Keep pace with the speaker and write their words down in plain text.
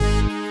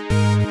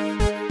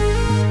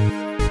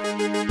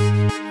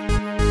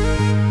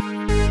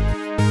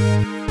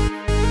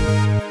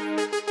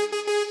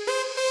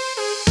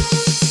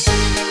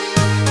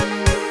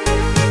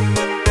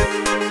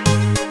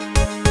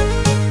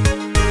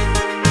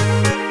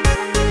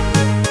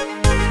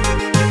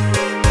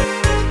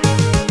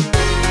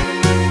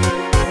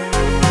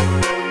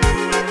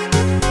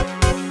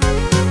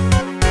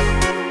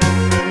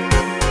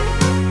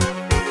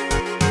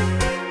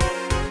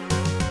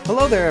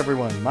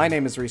everyone, my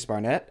name is Reese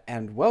Barnett,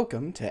 and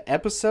welcome to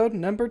episode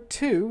number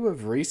 2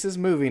 of Reese's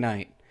Movie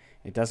Night.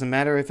 It doesn't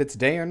matter if it's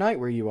day or night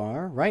where you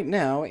are, right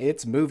now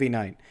it's movie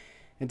night.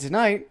 And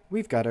tonight,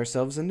 we've got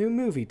ourselves a new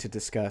movie to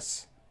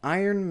discuss,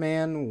 Iron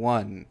Man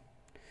 1.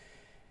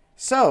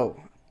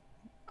 So,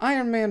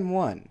 Iron Man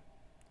 1.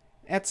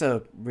 That's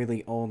a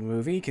really old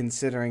movie,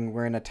 considering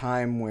we're in a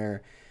time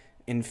where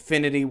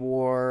Infinity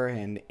War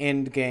and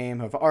Endgame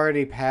have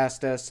already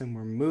passed us, and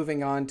we're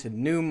moving on to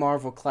new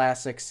Marvel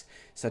classics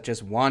such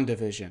as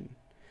WandaVision,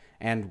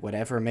 and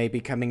whatever may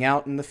be coming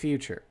out in the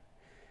future.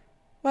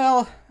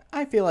 Well,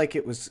 I feel like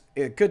it was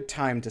a good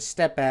time to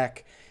step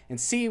back and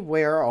see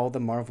where all the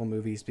Marvel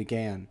movies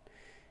began.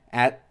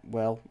 At,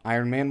 well,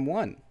 Iron Man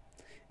 1.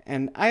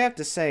 And I have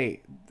to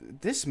say,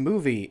 this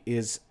movie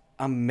is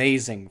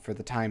amazing for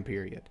the time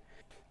period.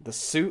 The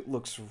suit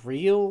looks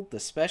real, the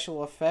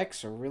special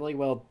effects are really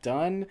well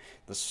done,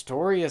 the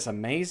story is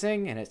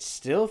amazing, and it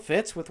still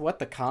fits with what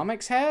the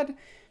comics had?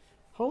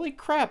 Holy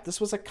crap, this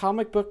was a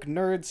comic book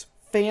nerd's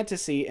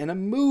fantasy in a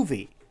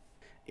movie.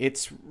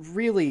 It's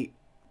really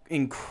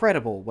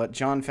incredible what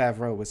Jon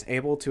Favreau was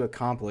able to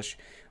accomplish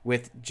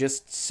with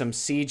just some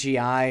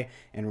CGI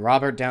and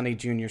Robert Downey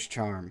Jr.'s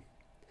charm.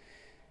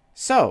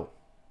 So,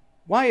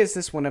 why is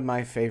this one of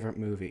my favorite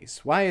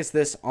movies? Why is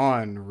this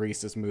on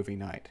Reese's Movie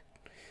Night?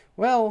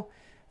 Well,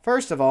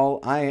 first of all,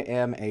 I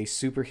am a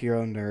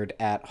superhero nerd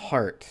at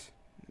heart.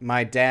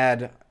 My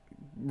dad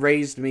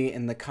raised me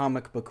in the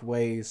comic book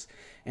ways,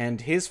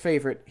 and his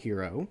favorite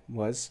hero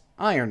was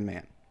Iron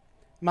Man.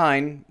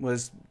 Mine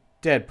was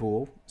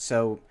Deadpool,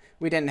 so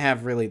we didn't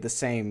have really the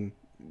same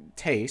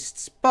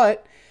tastes,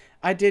 but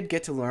I did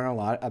get to learn a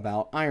lot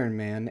about Iron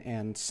Man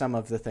and some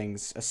of the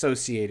things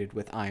associated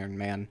with Iron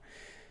Man.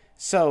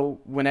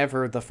 So,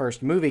 whenever the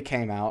first movie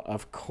came out,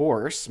 of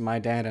course, my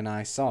dad and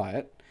I saw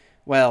it.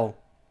 Well,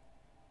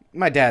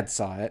 my dad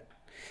saw it.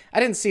 I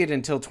didn't see it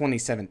until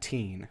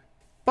 2017.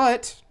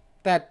 But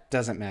that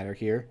doesn't matter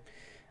here.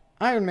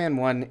 Iron Man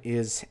 1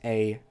 is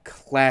a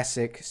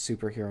classic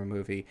superhero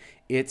movie.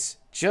 It's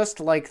just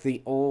like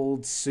the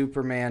old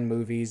Superman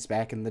movies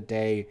back in the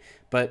day,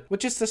 but with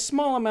just a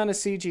small amount of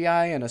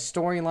CGI and a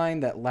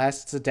storyline that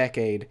lasts a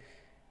decade.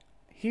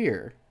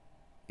 Here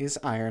is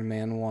Iron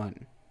Man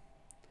 1.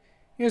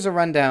 Here's a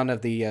rundown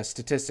of the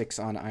statistics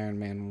on Iron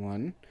Man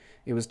 1.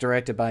 It was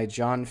directed by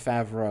Jon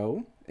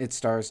Favreau. It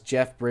stars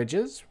Jeff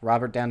Bridges,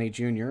 Robert Downey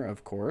Jr.,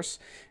 of course,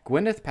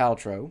 Gwyneth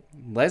Paltrow,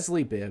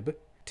 Leslie Bibb,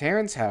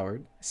 Terrence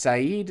Howard,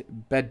 Saeed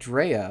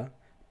Bedrea,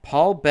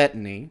 Paul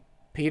Bettany,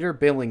 Peter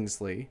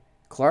Billingsley,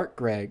 Clark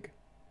Gregg,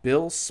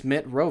 Bill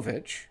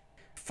Smitovich,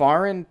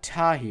 Farin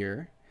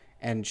Tahir,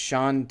 and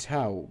Sean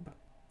Taub.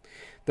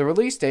 The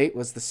release date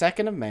was the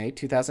 2nd of May,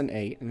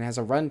 2008, and has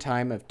a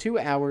runtime of 2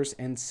 hours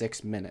and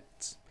 6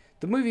 minutes.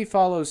 The movie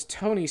follows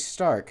Tony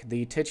Stark,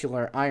 the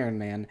titular Iron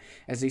Man,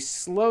 as he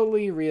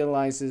slowly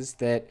realizes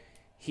that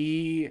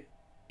he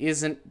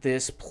isn't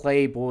this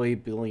playboy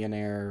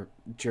billionaire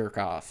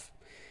jerk-off.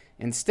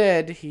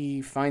 Instead,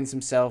 he finds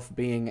himself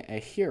being a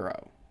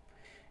hero.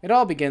 It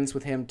all begins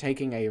with him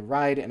taking a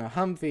ride in a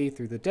Humvee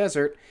through the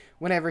desert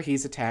whenever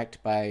he's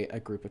attacked by a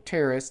group of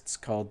terrorists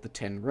called the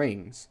Ten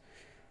Rings.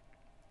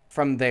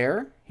 From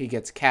there, he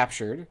gets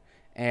captured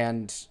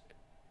and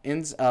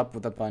ends up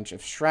with a bunch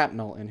of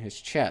shrapnel in his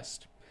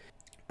chest.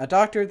 A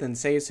doctor then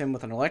saves him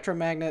with an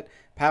electromagnet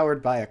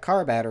powered by a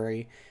car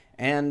battery,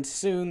 and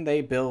soon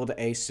they build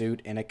a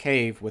suit in a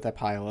cave with a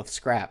pile of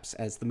scraps,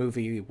 as the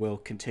movie will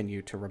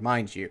continue to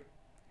remind you.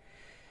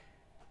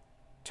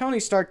 Tony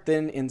Stark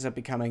then ends up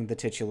becoming the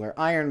titular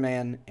Iron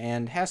Man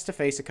and has to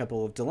face a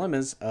couple of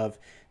dilemmas of,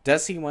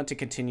 does he want to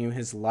continue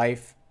his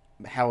life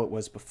how it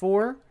was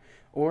before,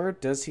 or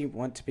does he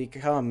want to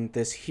become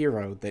this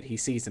hero that he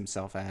sees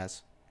himself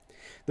as?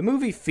 The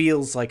movie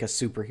feels like a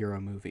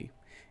superhero movie.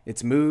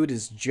 Its mood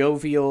is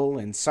jovial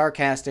and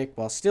sarcastic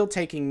while still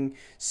taking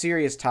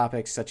serious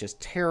topics such as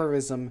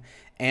terrorism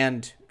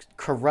and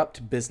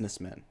corrupt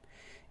businessmen.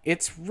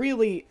 It's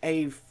really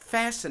a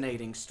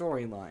fascinating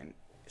storyline,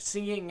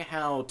 seeing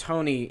how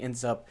Tony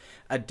ends up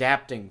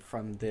adapting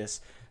from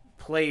this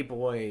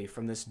playboy,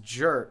 from this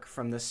jerk,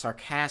 from this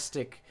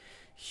sarcastic,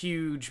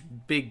 huge,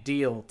 big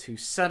deal to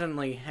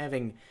suddenly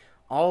having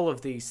all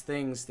of these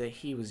things that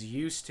he was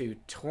used to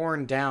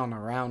torn down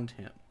around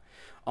him,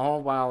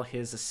 all while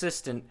his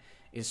assistant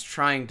is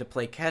trying to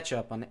play catch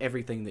up on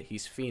everything that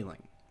he's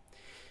feeling.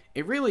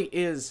 It really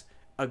is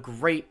a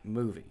great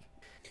movie.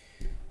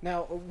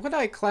 Now, would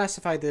I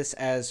classify this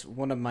as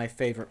one of my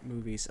favorite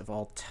movies of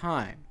all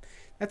time?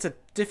 That's a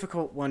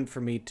difficult one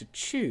for me to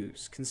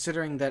choose,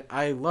 considering that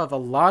I love a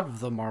lot of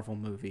the Marvel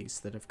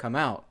movies that have come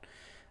out.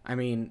 I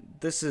mean,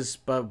 this is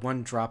but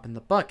one drop in the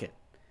bucket.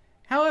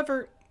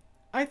 However,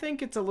 I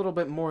think it's a little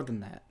bit more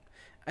than that.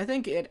 I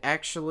think it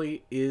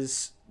actually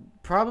is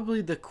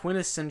probably the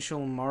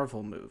quintessential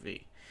Marvel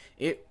movie.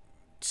 It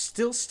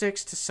still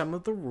sticks to some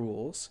of the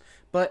rules,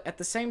 but at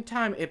the same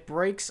time, it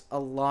breaks a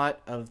lot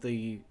of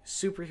the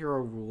superhero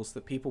rules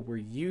that people were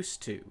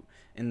used to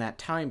in that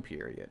time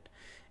period.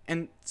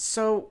 And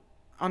so,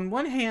 on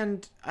one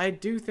hand, I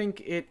do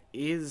think it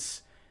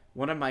is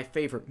one of my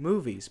favorite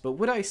movies, but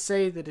would I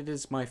say that it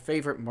is my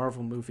favorite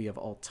Marvel movie of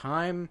all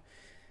time?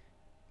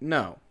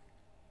 No.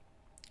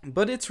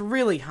 But it's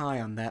really high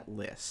on that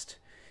list.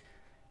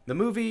 The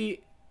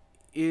movie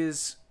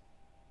is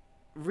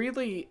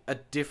really a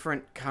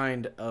different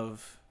kind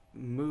of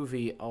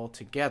movie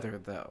altogether,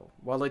 though.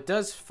 While it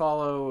does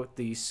follow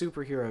the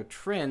superhero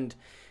trend,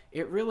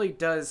 it really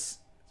does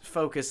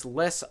focus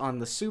less on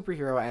the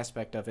superhero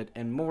aspect of it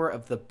and more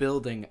of the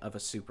building of a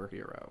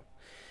superhero.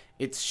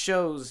 It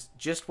shows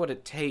just what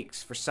it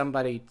takes for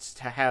somebody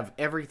to have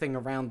everything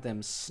around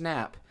them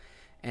snap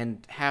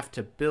and have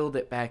to build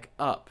it back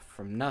up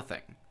from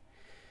nothing.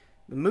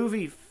 The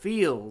movie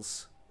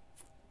feels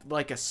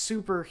like a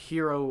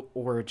superhero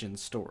origin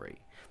story.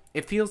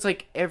 It feels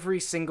like every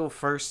single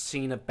first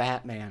scene of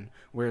Batman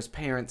where his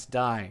parents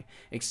die,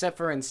 except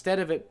for instead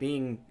of it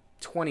being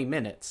 20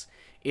 minutes,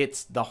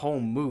 it's the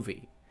whole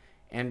movie.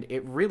 And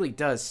it really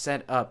does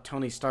set up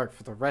Tony Stark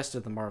for the rest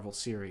of the Marvel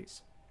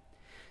series.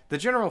 The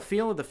general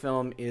feel of the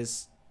film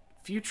is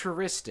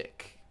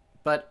futuristic,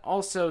 but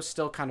also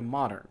still kind of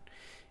modern.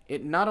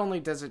 It not only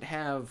does it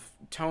have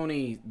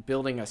Tony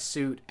building a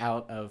suit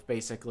out of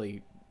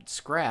basically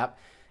scrap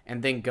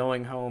and then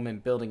going home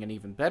and building an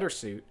even better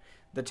suit,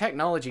 the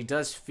technology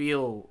does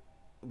feel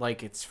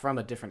like it's from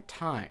a different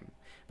time.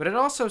 But it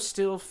also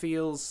still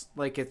feels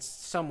like it's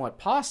somewhat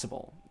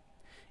possible,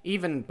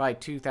 even by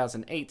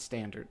 2008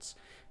 standards.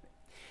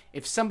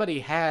 If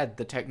somebody had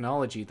the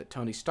technology that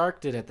Tony Stark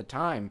did at the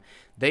time,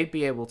 they'd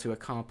be able to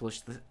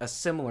accomplish a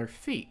similar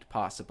feat,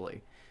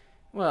 possibly.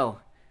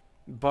 Well,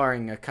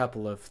 barring a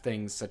couple of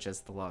things such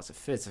as the laws of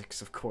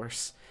physics, of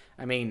course.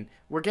 I mean,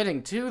 we're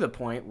getting to the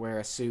point where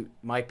a suit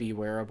might be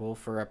wearable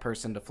for a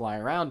person to fly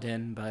around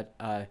in, but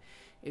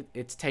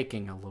it's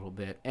taking a little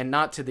bit, and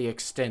not to the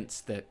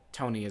extent that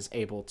Tony is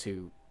able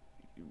to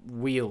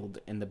wield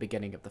in the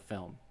beginning of the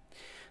film.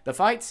 The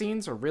fight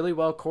scenes are really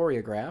well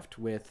choreographed,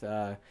 with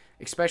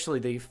especially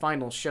the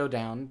final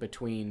showdown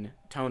between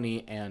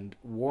Tony and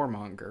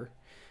Warmonger.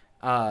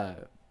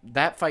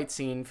 That fight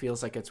scene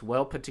feels like it's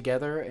well put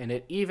together, and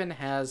it even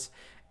has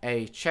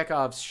a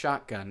Chekhov's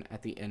shotgun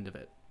at the end of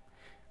it.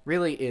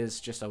 Really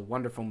is just a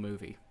wonderful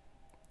movie.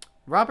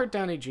 Robert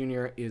Downey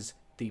Jr. is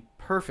the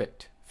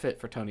perfect fit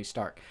for Tony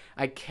Stark.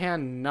 I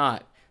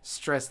cannot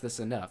stress this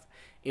enough.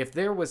 If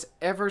there was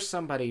ever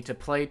somebody to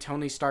play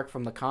Tony Stark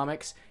from the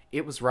comics,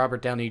 it was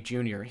Robert Downey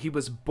Jr. He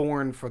was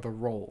born for the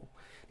role.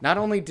 Not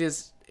only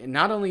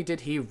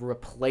did he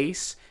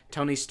replace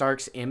Tony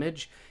Stark's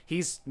image,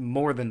 he's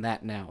more than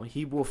that now.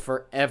 He will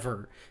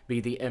forever be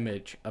the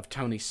image of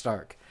Tony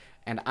Stark.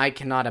 And I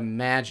cannot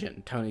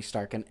imagine Tony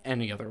Stark in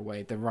any other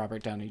way than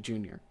Robert Downey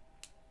Jr.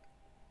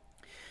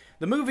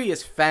 The movie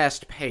is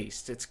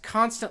fast-paced. It's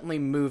constantly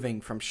moving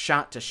from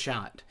shot to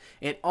shot.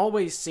 It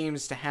always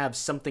seems to have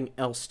something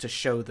else to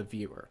show the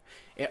viewer.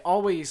 It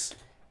always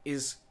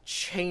is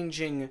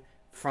changing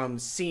from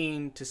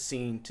scene to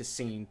scene to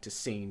scene to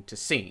scene to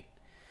scene.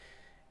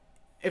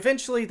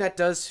 Eventually, that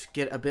does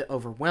get a bit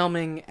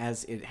overwhelming,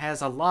 as it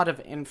has a lot of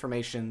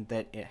information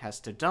that it has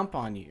to dump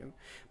on you.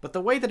 But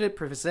the way that it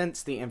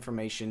presents the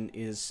information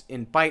is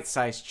in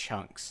bite-sized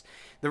chunks.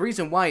 The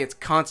reason why it's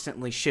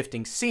constantly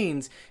shifting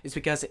scenes is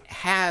because it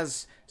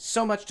has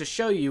so much to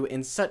show you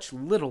in such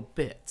little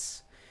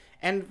bits.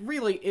 And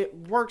really,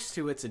 it works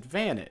to its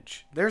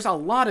advantage. There's a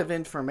lot of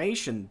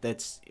information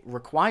that's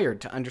required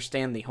to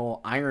understand the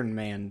whole Iron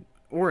Man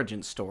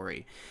origin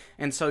story,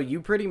 and so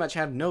you pretty much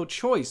have no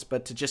choice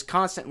but to just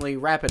constantly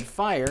rapid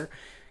fire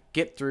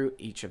get through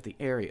each of the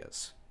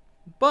areas.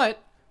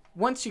 But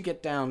once you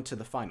get down to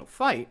the final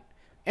fight,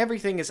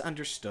 everything is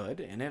understood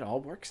and it all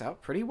works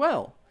out pretty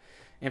well.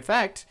 In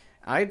fact,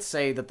 I'd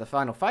say that the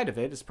final fight of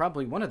it is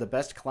probably one of the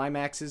best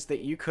climaxes that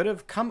you could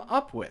have come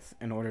up with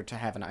in order to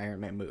have an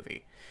Iron Man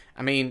movie.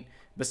 I mean,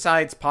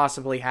 besides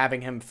possibly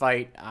having him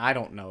fight, I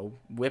don't know,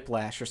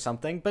 Whiplash or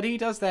something, but he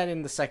does that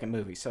in the second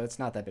movie, so it's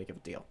not that big of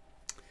a deal.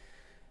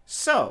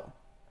 So,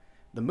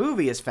 the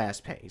movie is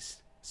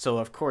fast-paced, so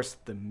of course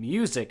the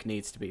music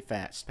needs to be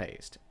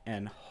fast-paced.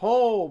 And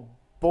oh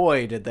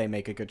boy, did they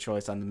make a good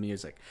choice on the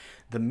music.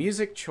 The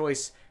music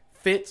choice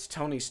fits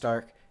Tony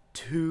Stark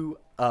to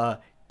a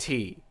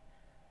T.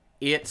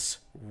 It's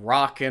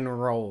rock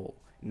and roll.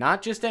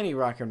 Not just any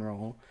rock and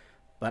roll,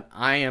 but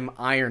I Am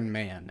Iron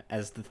Man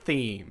as the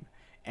theme.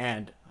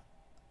 And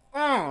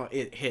oh,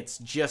 it hits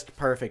just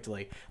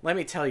perfectly. Let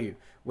me tell you,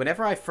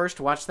 whenever I first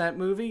watched that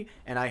movie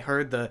and I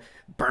heard the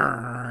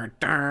burn,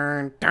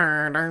 dun,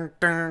 dun, dun,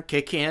 dun,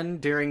 kick in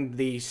during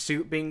the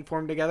suit being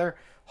formed together,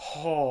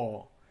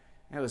 oh,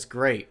 that was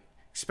great.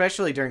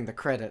 Especially during the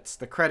credits.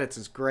 The credits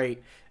is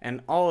great,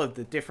 and all of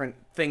the different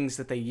things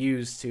that they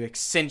use to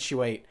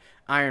accentuate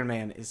Iron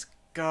Man is,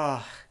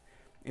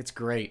 it's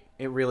great.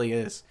 It really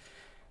is.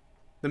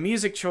 The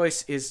music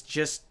choice is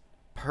just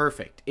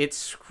perfect. It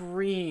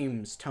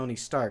screams Tony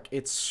Stark.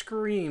 It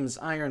screams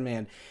Iron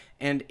Man.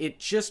 And it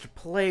just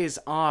plays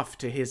off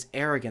to his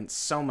arrogance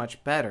so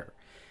much better.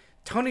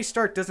 Tony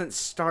Stark doesn't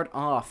start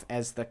off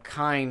as the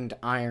kind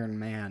Iron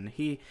Man.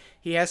 He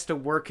has to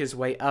work his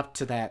way up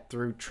to that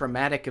through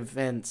traumatic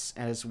events,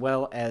 as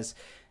well as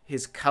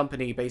his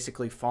company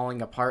basically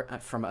falling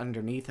apart from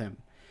underneath him.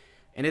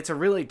 And it's a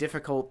really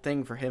difficult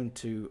thing for him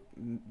to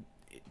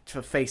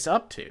face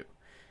up to.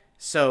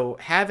 So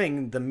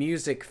having the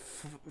music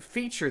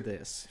feature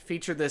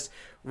this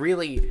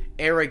really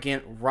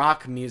arrogant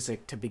rock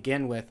music to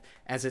begin with,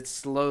 as it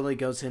slowly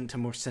goes into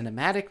more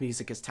cinematic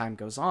music as time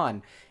goes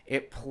on,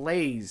 it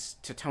plays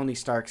to Tony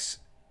Stark's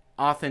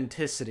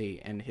authenticity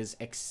and his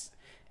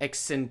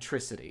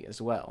eccentricity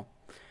as well.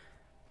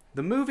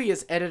 The movie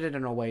is edited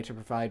in a way to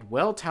provide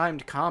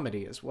well-timed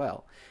comedy as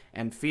well,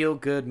 and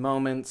feel-good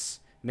moments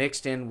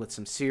mixed in with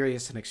some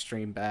serious and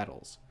extreme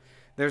battles.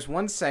 There's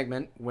one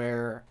segment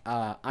where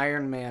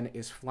Iron Man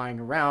is flying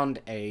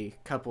around a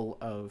couple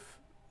of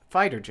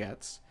fighter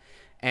jets,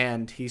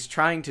 and he's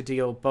trying to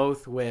deal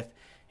both with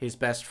his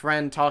best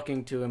friend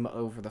talking to him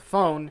over the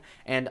phone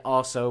and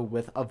also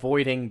with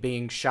avoiding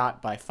being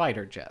shot by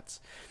fighter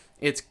jets.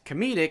 It's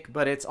comedic,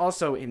 but it's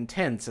also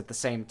intense at the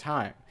same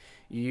time.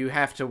 You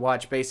have to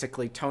watch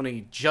basically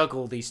Tony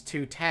juggle these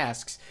two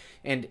tasks,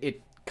 and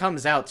it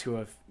comes out to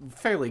a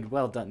fairly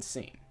well done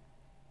scene.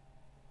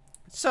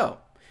 So,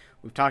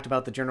 we've talked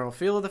about the general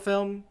feel of the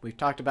film, we've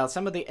talked about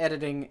some of the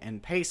editing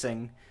and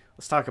pacing,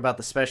 let's talk about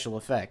the special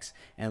effects.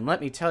 And let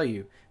me tell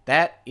you,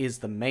 that is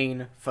the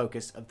main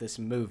focus of this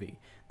movie.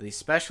 The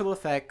special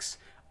effects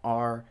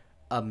are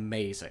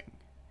amazing.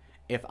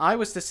 If I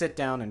was to sit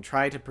down and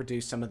try to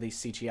produce some of these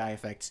CGI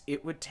effects,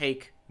 it would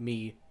take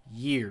me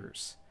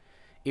years.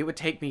 It would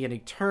take me an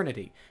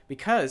eternity,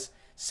 because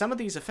some of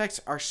these effects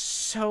are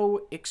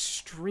so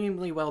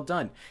extremely well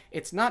done.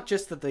 It's not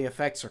just that the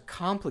effects are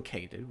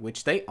complicated,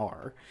 which they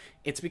are,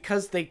 it's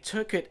because they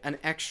took it an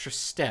extra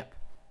step.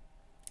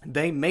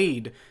 They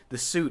made the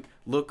suit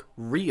look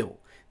real.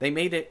 They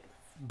made it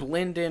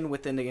blend in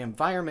within the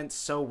environment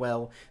so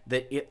well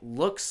that it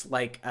looks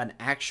like an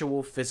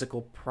actual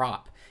physical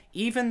prop.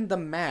 Even the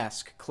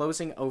mask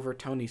closing over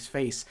Tony's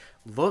face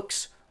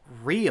looks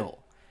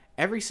real.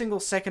 Every single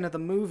second of the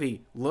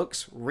movie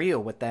looks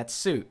real with that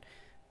suit.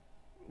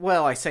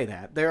 Well, I say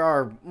that. There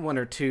are one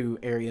or two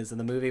areas in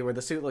the movie where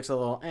the suit looks a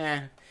little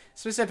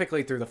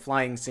specifically through the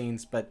flying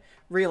scenes, but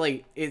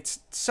really, it's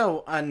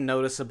so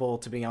unnoticeable,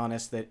 to be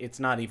honest, that it's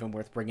not even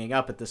worth bringing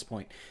up at this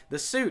point. The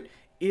suit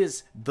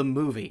is the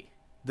movie.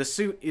 The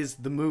suit is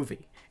the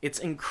movie. It's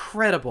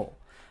incredible.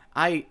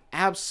 I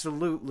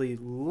absolutely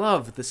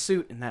love the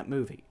suit in that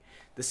movie.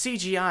 The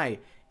CGI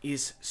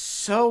is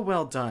so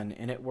well done,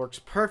 and it works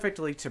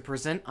perfectly to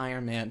present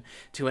Iron Man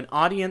to an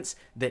audience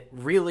that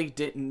really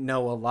didn't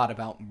know a lot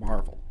about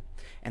Marvel.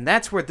 And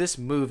that's where this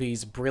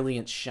movie's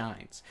brilliance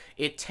shines.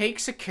 It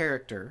takes a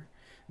character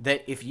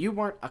that if you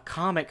weren't a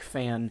comic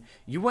fan,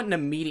 you wouldn't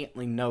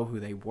immediately know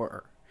who they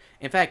were.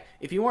 In fact,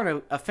 if you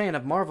weren't a fan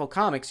of Marvel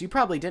Comics, you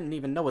probably didn't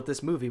even know what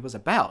this movie was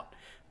about.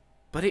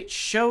 But it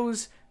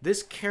shows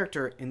this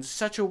character in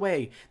such a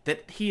way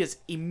that he is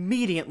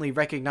immediately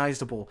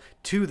recognizable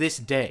to this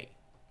day.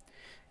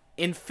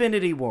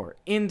 Infinity War,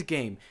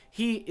 Endgame,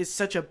 he is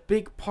such a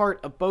big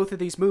part of both of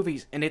these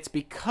movies, and it's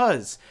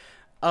because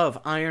of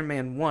Iron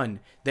Man 1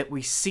 that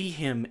we see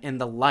him in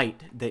the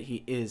light that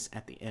he is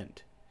at the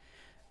end.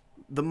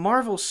 The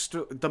Marvel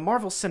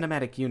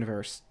Cinematic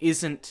Universe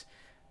isn't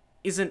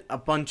a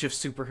bunch of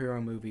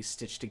superhero movies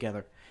stitched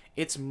together.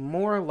 It's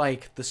more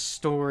like the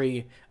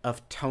story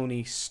of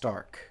Tony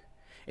Stark.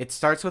 It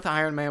starts with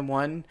Iron Man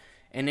 1,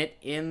 and it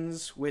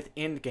ends with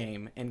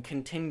Endgame, and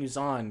continues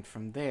on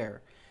from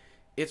there.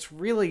 It's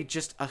really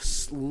just a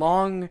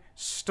long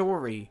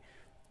story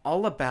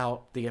all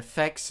about the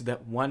effects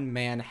that one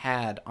man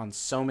had on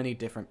so many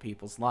different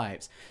people's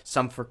lives.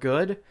 Some for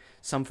good,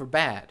 some for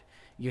bad.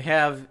 You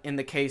have, in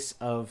the case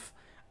of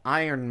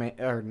Iron Man,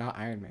 or not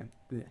Iron Man,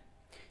 bleh.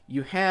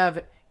 You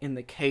have, in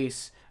the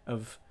case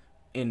of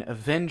in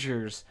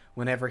Avengers,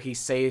 whenever he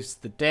saves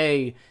the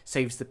day,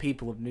 saves the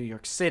people of New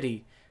York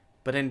City.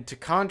 But to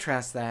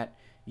contrast that,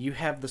 you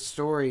have the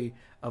story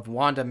of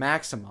Wanda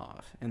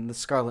Maximoff and the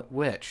Scarlet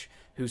Witch,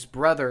 whose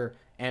brother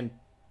and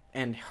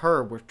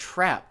her were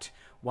trapped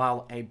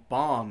while a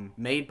bomb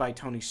made by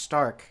Tony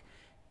Stark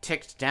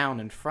ticked down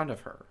in front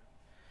of her.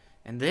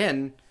 And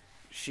then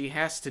she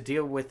has to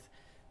deal with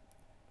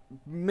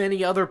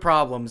many other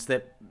problems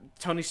that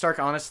Tony Stark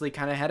honestly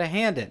kind of had a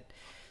hand in.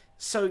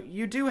 So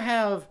you do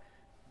have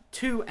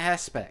two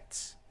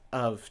aspects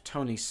of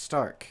Tony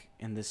Stark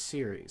in this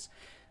series.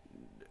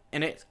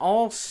 And it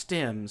all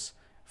stems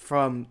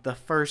from the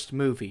first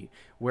movie,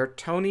 where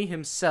Tony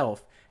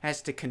himself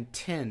has to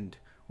contend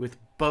with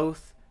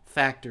both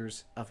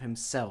factors of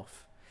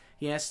himself.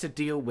 He has to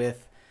deal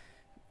with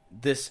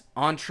this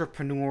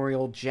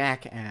entrepreneurial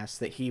jackass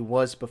that he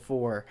was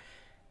before,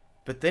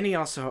 but then he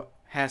also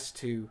has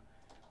to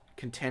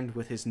contend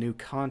with his new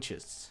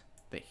conscience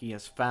that he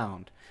has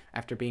found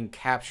after being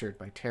captured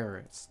by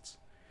terrorists.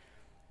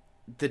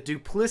 The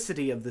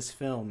duplicity of this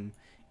film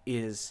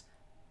is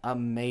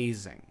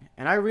amazing.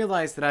 And I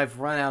realize that I've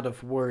run out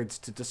of words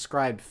to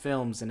describe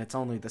films and it's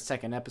only the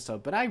second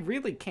episode, but I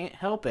really can't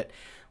help it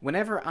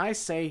whenever I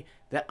say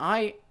that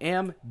I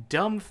am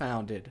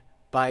dumbfounded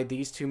by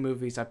these two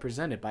movies I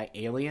presented, by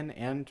Alien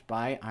and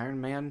by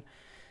Iron Man.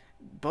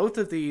 Both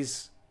of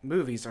these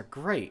movies are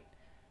great.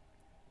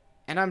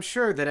 And I'm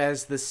sure that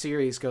as the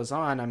series goes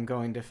on, I'm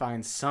going to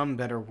find some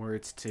better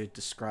words to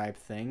describe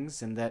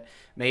things, and that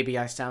maybe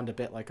I sound a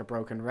bit like a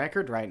broken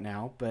record right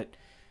now, but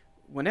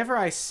whenever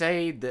I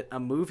say that a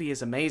movie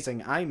is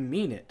amazing, I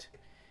mean it.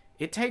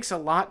 It takes a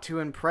lot to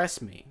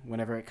impress me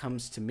whenever it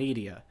comes to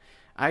media.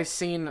 I've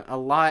seen a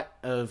lot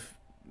of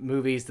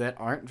movies that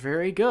aren't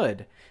very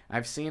good.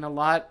 I've seen a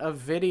lot of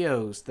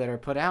videos that are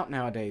put out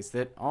nowadays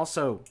that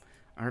also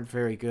aren't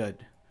very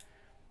good.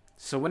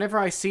 So whenever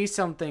I see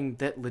something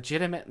that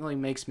legitimately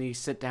makes me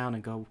sit down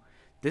and go,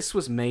 this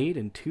was made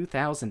in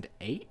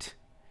 2008?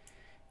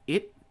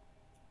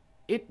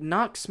 It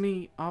knocks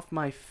me off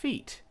my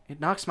feet. It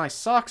knocks my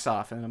socks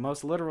off in the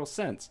most literal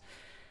sense.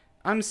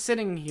 I'm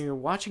sitting here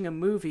watching a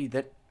movie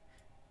that,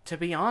 to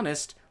be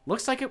honest,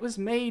 looks like it was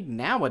made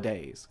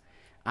nowadays.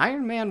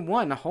 Iron Man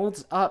 1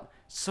 holds up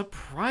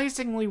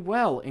surprisingly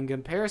well in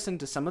comparison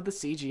to some of the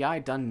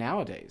CGI done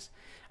nowadays.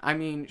 I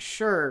mean,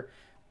 sure,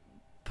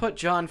 put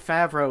Jon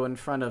Favreau in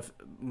front of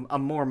a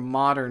more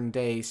modern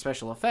day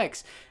special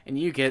effects and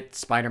you get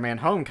Spider-Man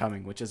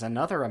Homecoming, which is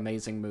another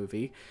amazing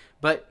movie,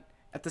 but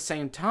at the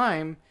same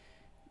time,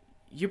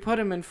 you put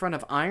him in front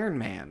of Iron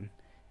Man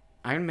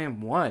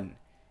 1,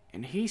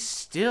 and he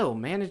still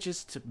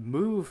manages to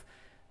move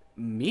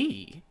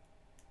me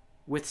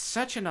with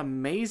such an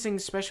amazing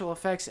special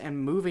effects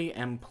and movie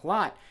and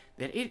plot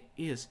that it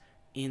is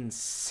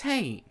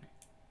insane.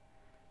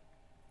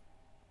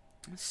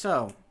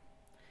 So,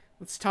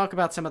 let's talk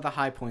about some of the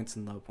high points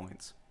and low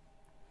points.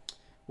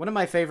 One of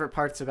my favorite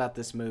parts about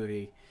this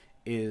movie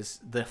is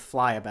the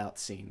flyabout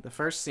scene. The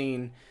first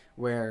scene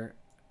where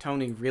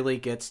Tony really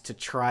gets to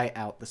try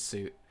out the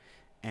suit.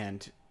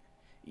 And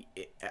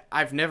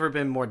I've never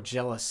been more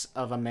jealous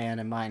of a man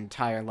in my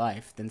entire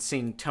life than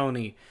seeing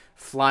Tony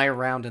fly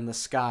around in the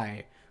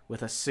sky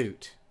with a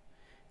suit.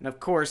 And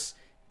of course,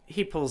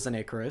 he pulls an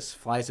Icarus,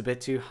 flies a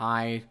bit too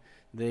high,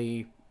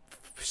 the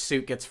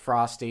suit gets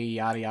frosty,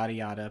 yada yada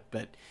yada,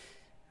 but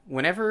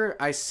whenever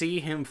I see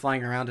him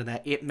flying around in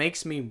that, it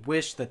makes me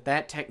wish that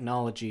that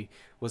technology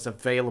was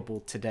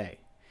available today.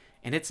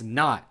 And it's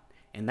not,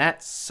 and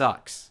that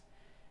sucks.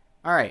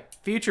 Alright,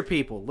 future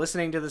people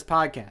listening to this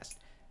podcast,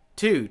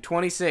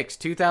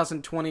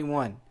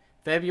 2021,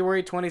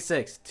 February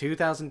 26,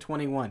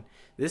 2021.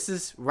 This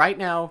is right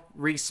now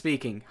Reese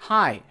speaking.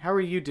 Hi, how are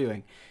you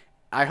doing?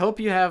 I hope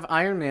you have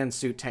Iron Man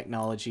suit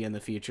technology in the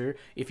future.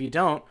 If you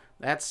don't,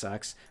 that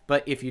sucks.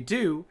 But if you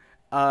do,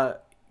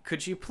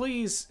 could you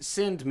please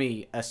send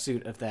me a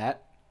suit of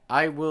that?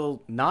 I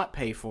will not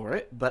pay for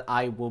it, but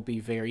I will be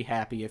very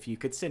happy if you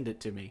could send it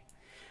to me.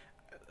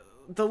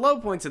 The low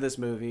points of this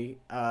movie,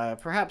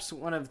 perhaps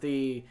one of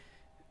the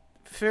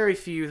very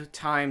few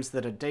times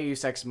that a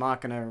Deus Ex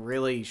Machina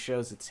really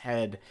shows its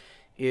head,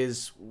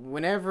 is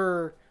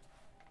whenever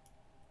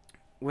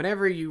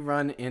you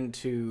run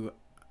into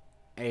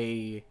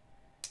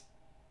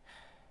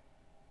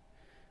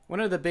one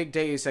of the big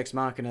Deus Ex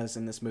Machinas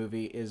in this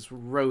movie is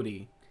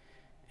Rhodey.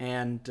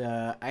 And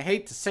I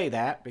hate to say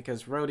that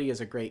because Rhodey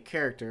is a great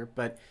character,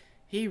 but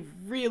he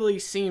really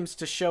seems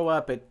to show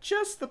up at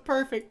just the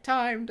perfect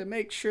time to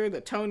make sure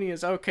that Tony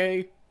is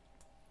okay.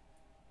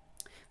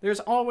 There's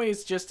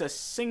always just a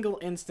single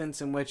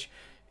instance in which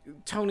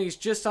Tony's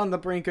just on the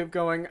brink of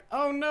going,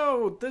 oh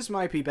no, this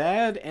might be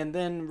bad, and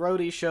then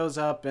Rhodey shows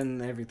up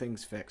and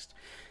everything's fixed.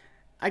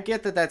 I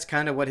get that that's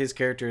kind of what his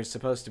character is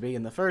supposed to be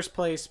in the first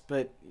place,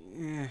 but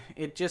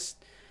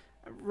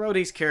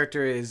Rhodey's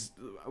character is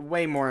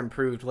way more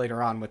improved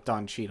later on with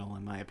Don Cheadle,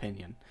 in my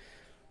opinion.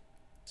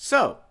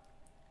 So,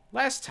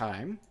 last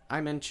time, I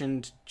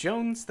mentioned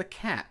Jones the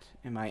Cat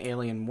in my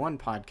Alien 1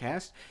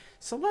 podcast,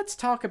 so let's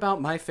talk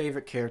about my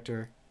favorite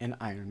character in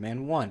Iron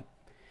Man 1.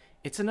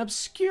 It's an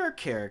obscure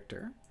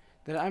character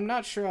that I'm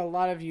not sure a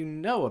lot of you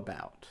know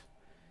about.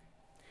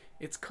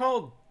 It's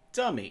called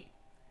Dummy.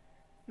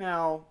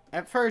 Now,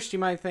 at first you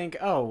might think,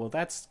 oh, well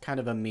that's kind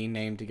of a mean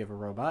name to give a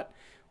robot.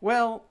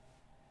 Well,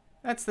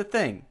 that's the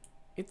thing.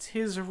 It's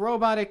his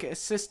robotic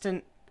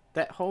assistant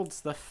that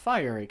holds the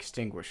fire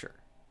extinguisher.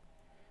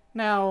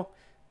 Now,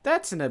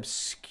 that's an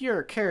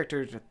obscure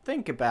character to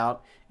think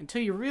about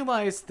until you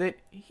realize that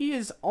he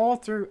is all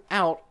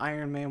throughout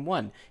Iron Man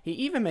 1. He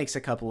even makes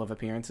a couple of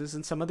appearances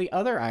in some of the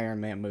other Iron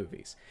Man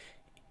movies.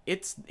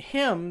 It's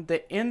him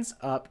that ends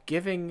up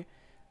giving...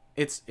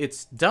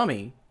 It's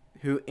Dummy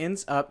who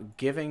ends up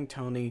giving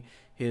Tony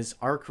his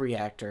arc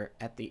reactor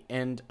at the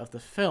end of the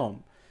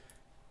film.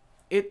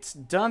 It's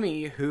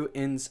Dummy who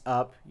ends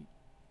up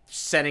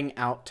setting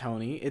out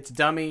Tony. It's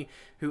Dummy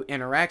who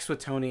interacts with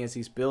Tony as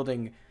he's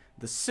building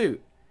the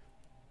suit.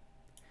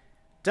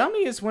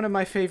 Dummy is one of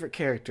my favorite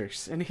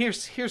characters, and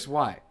here's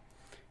why.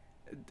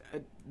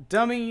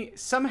 Dummy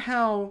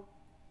somehow,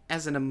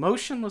 as an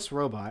emotionless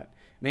robot,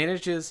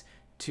 manages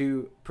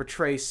to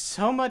portray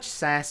so much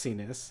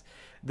sassiness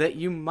that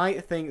you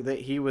might think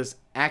that he was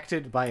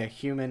acted by a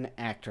human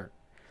actor.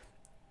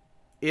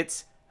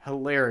 It's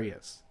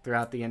hilarious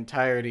throughout the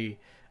entirety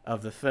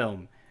of the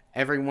film.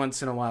 Every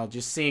once in a while,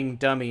 just seeing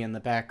Dummy in the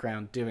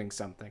background doing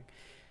something.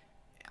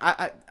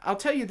 I'll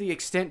tell you the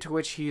extent to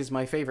which he is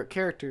my favorite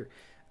character.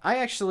 I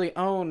actually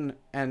own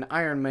an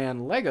Iron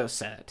Man Lego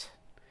set.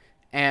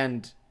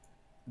 And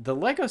the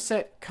Lego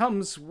set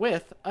comes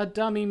with a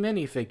Dummy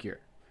minifigure.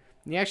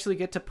 You actually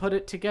get to put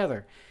it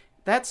together.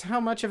 That's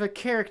how much of a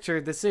character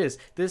this is.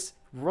 This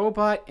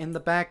robot in the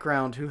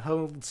background who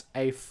holds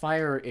a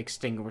fire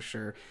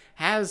extinguisher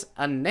has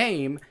a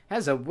name,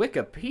 has a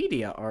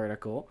Wikipedia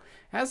article,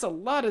 has a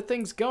lot of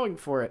things going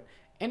for it,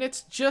 and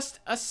it's just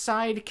a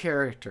side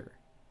character.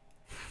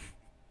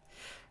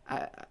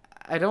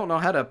 I don't know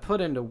how to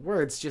put into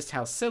words just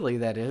how silly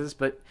that is,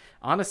 but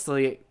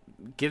honestly, it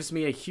gives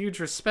me a huge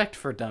respect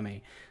for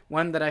Dummy.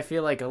 One that I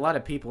feel like a lot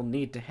of people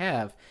need to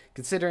have,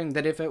 considering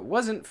that if it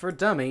wasn't for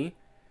Dummy,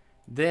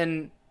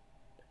 then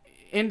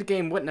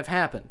Endgame wouldn't have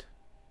happened.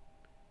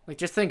 Like,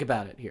 just think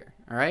about it here,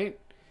 alright?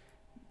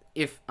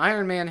 If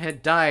Iron Man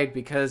had died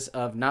because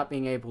of not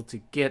being able to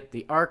get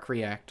the arc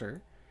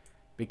reactor,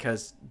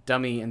 because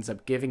Dummy ends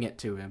up giving it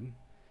to him,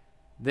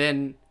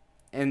 then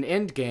in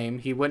Endgame,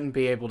 he wouldn't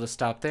be able to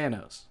stop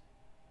Thanos.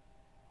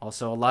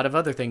 Also, a lot of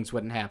other things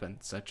wouldn't happen,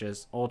 such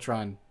as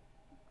Ultron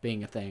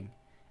being a thing,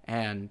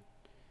 and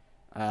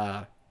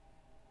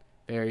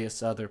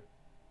various other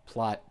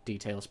plot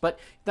details. But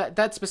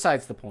that's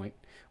besides the point.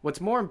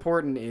 What's more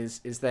important is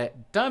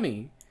that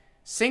Dummy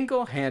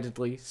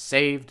single-handedly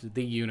saved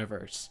the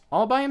universe.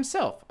 All by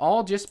himself.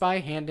 All just by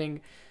handing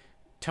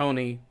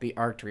Tony the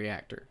arc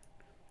reactor.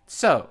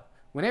 So,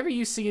 whenever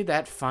you see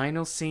that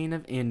final scene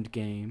of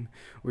Endgame,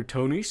 where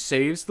Tony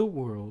saves the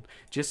world,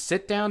 just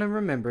sit down and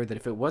remember that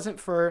if it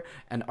wasn't for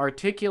an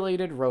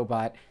articulated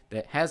robot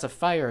that has a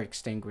fire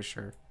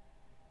extinguisher,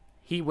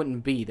 he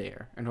wouldn't be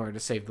there in order to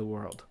save the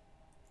world.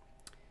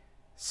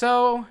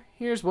 So,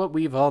 here's what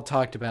we've all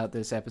talked about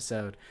this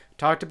episode.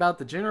 Talked about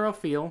the general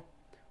feel,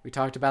 we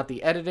talked about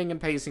the editing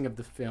and pacing of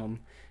the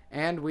film,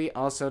 and we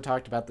also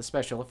talked about the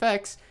special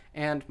effects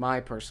and my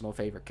personal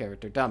favorite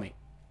character, Dummy.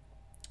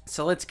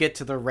 So let's get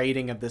to the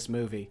rating of this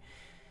movie.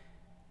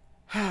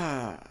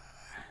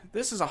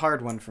 This is a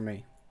hard one for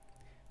me,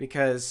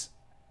 because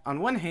on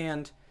one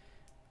hand,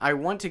 I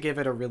want to give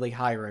it a really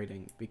high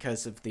rating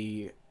because of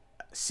the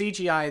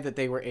CGI that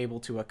they were able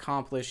to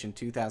accomplish in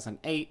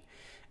 2008,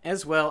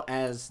 as well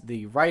as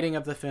the writing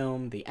of the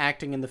film, the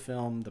acting in the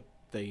film,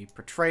 the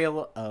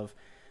portrayal of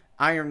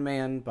Iron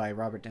Man by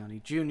Robert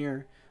Downey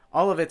Jr.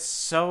 All of it's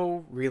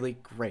so really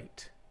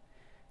great.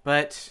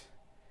 But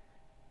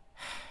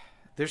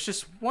there's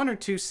just one or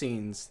two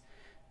scenes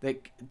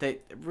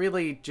that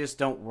really just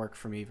don't work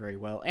for me very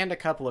well, and a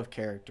couple of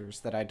characters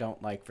that I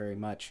don't like very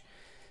much.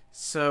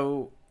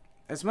 So,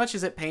 as much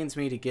as it pains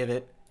me to give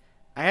it,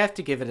 I have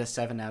to give it a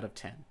 7 out of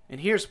 10.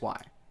 And here's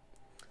why.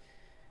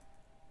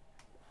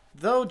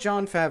 Though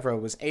Jon Favreau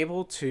was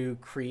able to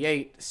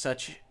create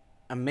such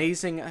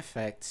amazing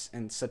effects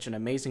and such an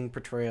amazing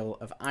portrayal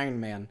of Iron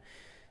Man,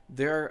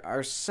 there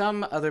are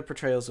some other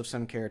portrayals of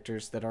some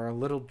characters that are a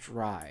little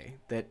dry,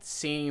 that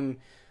seem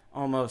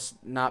almost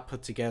not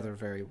put together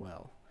very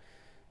well.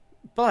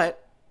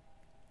 But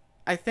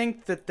I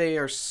think that they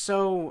are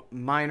so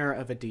minor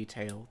of a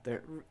detail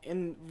that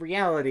in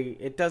reality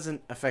it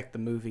doesn't affect the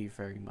movie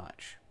very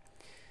much.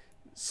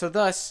 So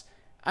thus,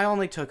 I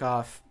only took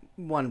off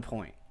 1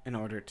 point in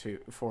order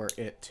for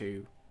it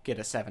to get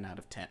a 7 out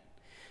of 10.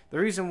 The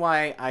reason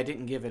why I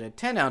didn't give it a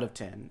 10 out of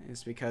 10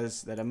 is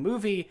because that a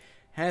movie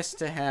has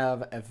to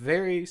have a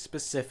very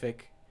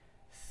specific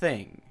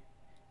thing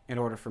in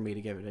order for me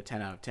to give it a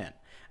 10 out of 10.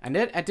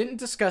 I didn't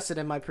discuss it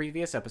in my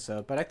previous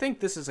episode, but I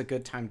think this is a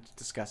good time to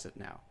discuss it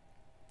now.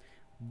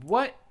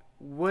 What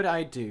would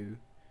I do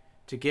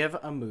to give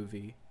a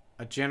movie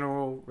a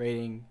general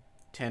rating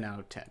 10 out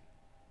of 10?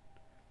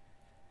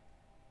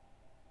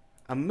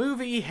 A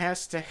movie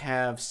has to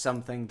have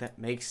something that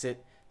makes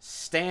it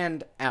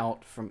stand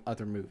out from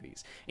other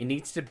movies. It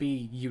needs to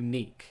be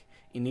unique.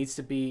 It needs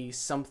to be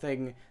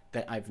something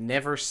that I've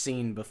never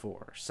seen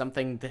before.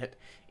 Something that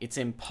it's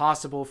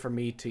impossible for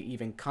me to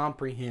even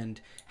comprehend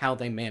how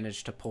they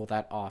managed to pull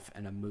that off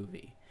in a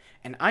movie.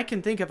 And I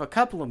can think of a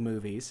couple of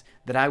movies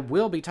that I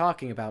will be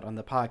talking about on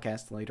the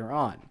podcast later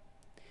on.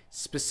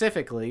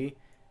 Specifically,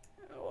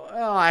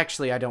 well,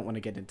 actually, I don't want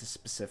to get into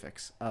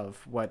specifics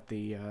of what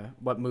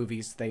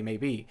movies they may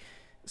be.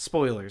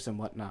 Spoilers and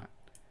whatnot.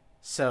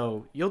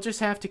 So, you'll just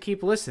have to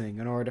keep listening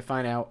in order to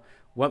find out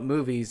what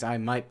movies I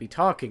might be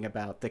talking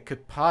about that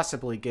could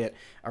possibly get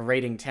a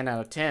rating 10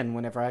 out of 10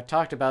 whenever I've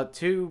talked about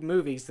 2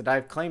 movies that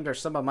I've claimed are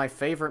some of my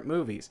favorite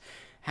movies.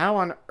 How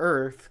on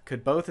earth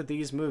could both of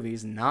these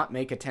movies not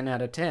make a 10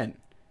 out of 10?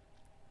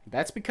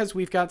 That's because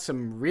we've got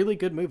some really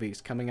good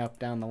movies coming up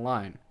down the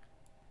line.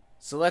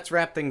 So let's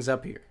wrap things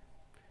up here.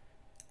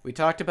 We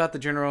talked about the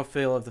general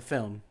feel of the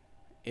film.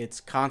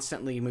 It's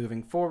constantly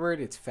moving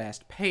forward, it's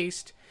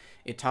fast-paced,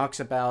 It talks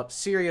about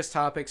serious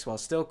topics while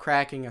still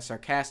cracking a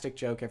sarcastic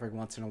joke every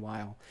once in a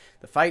while.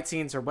 The fight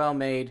scenes are well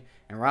made,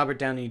 and Robert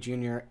Downey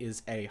Jr.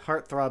 is a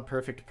heartthrob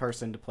perfect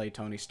person to play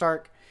Tony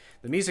Stark.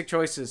 The music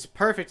choice is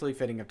perfectly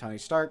fitting of Tony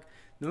Stark.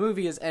 The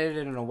movie is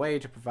edited in a way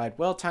to provide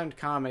well-timed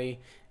comedy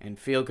and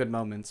feel-good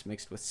moments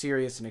mixed with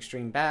serious and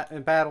extreme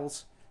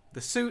battles.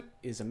 The suit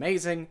is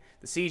amazing.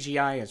 The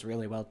CGI is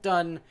really well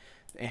done.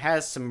 It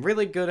has some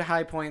really good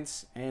high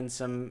points and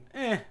some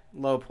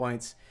low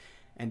points.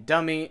 And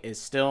Dummy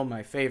is still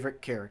my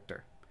favorite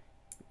character.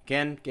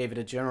 Again, gave it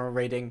a general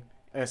rating,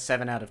 a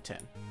 7 out of 10.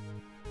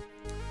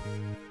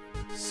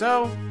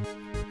 So,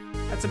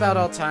 that's about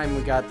all time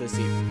we got this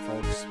evening,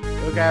 folks.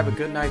 Go grab a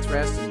good night's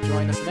rest and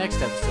join us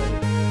next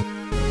episode,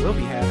 where we'll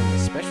be having a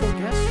special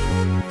guest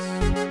join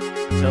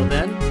us. Until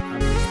then, I'm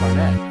Reese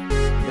Barnett,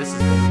 and this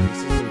has been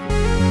Reese's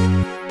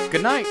Movie.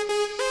 Good night!